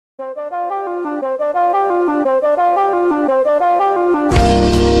Hello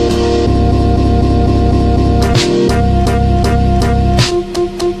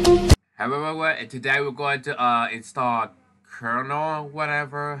everyone, and today we're going to install Krnl,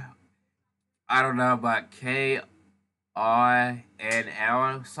 whatever. I don't know, but Krnl,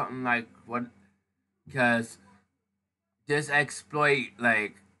 something like what? Because this exploit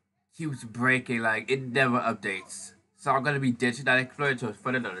like keeps breaking, like it never updates. So I'm gonna be ditching that exploit to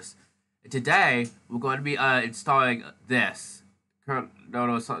further notice. And today we're going to be installing this Krnl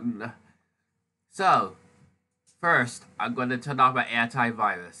or something. So first, I'm going to turn off my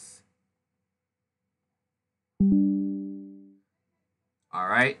antivirus.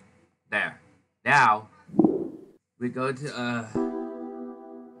 Alright, there. Now, we go to,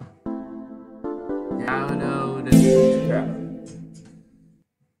 download,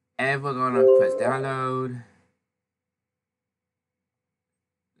 and we're gonna press download.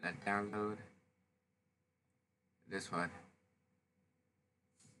 Let download. This one.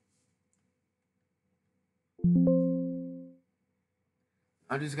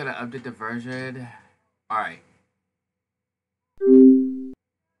 I'm just gonna update the version. Alright.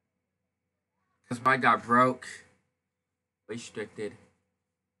 Because mine got broke. Restricted.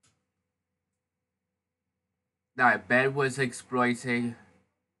 Now, Ben was exploiting.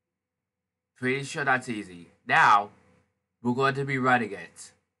 Pretty sure that's easy. Now, we're going to be running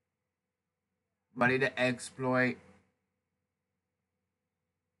it. Running the exploit.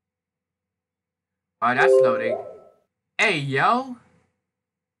 Oh, that's loading. Hey, yo!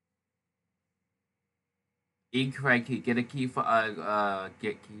 Incorrect key. Get a key for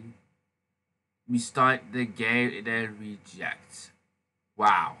get key. We start the game and then reject.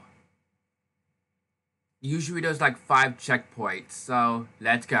 Wow. Usually there's like 5 checkpoints, so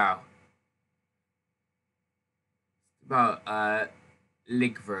let's go. About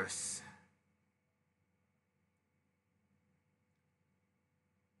link verse.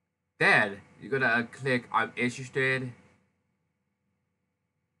 Then you're gonna click I'm interested.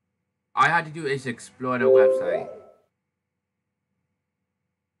 All I had to do is explore the website.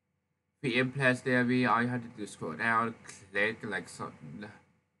 The impress there, all you had to do is scroll down, click like something.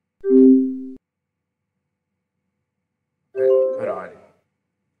 Hold on.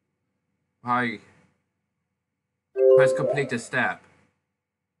 Hi. Press complete the step.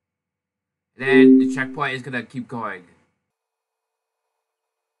 Then the checkpoint is gonna keep going.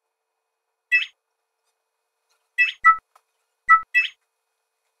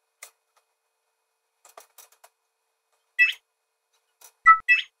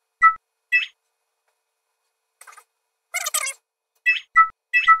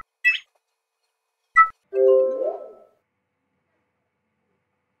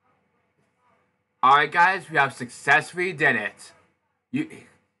 Alright guys, we have successfully did it.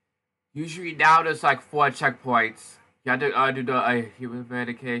 Usually now there's like 4 checkpoints. You have to do the human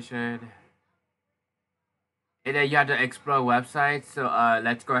verification. And then you have to explore websites. So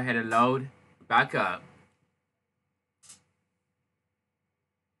let's go ahead and load. Back up.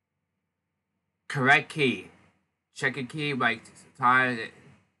 Correct key. Check a key like time.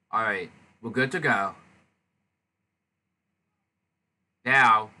 Alright, we're good to go.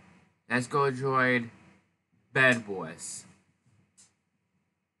 Now, let's go join Bad Boys.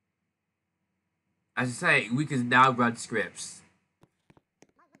 As I say, we can now run scripts.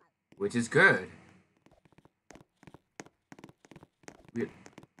 Which is good. We're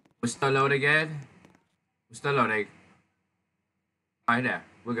still loading again. We're still loading. Alright there,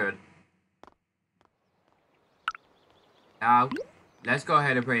 we're good. Now, let's go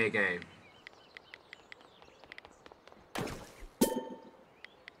ahead and play a game.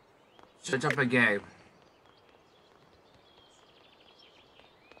 Search up a game.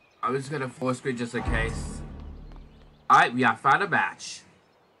 I'm just gonna full screen just in case. Alright, we have found a match.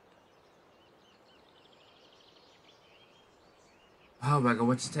 Oh my god,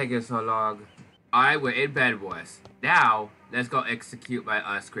 what's taking so long? Alright, we're in Bad Boys. Now, let's go execute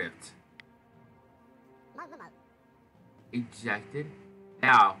my script. Ejected.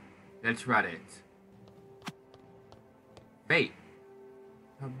 Now, let's run it. Wait.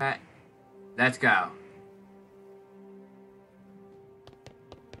 Come back. Let's go.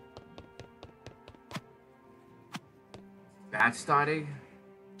 Batch starting.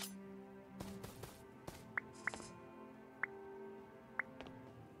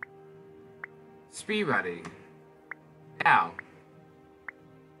 Speed running. Now,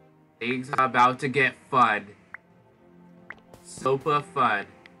 things are about to get fun. Super fun.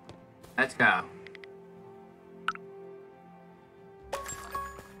 Let's go.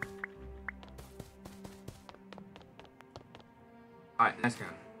 Alright, let's go.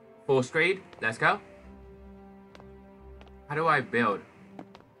 Full screen. Let's go. How do I build?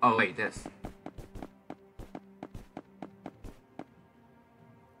 Oh wait, this.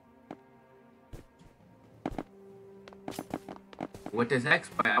 With this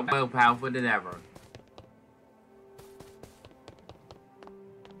exploit, I'm more powerful than ever.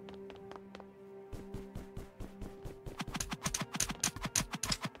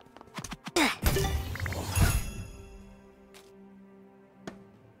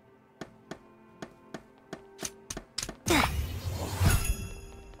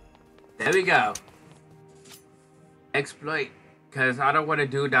 There we go. Exploit, because I don't want to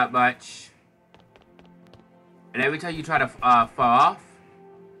do that much. And every time you try to fall off,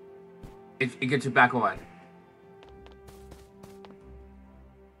 it gets you back on.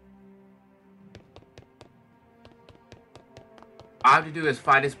 All I have to do is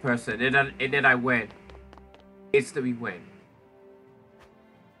find this person, and then I win. Instantly win.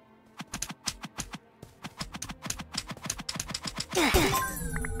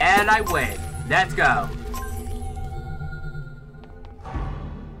 And I win. Let's go.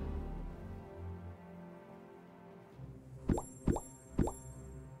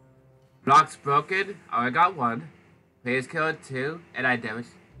 Blocks broken. Oh, I got one. Players killed 2, and I damaged.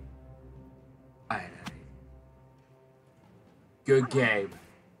 Alright. Good game.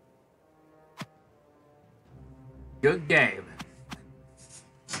 Good game.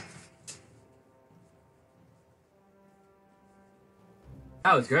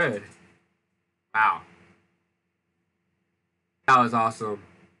 That was good. Wow. That was awesome.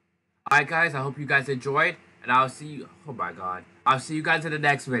 Alright guys, I hope you guys enjoyed, and I'll see you. Oh my god. I'll see you guys in the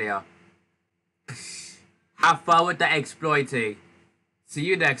next video. Have fun with the exploiting. See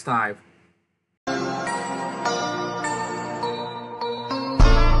you next time.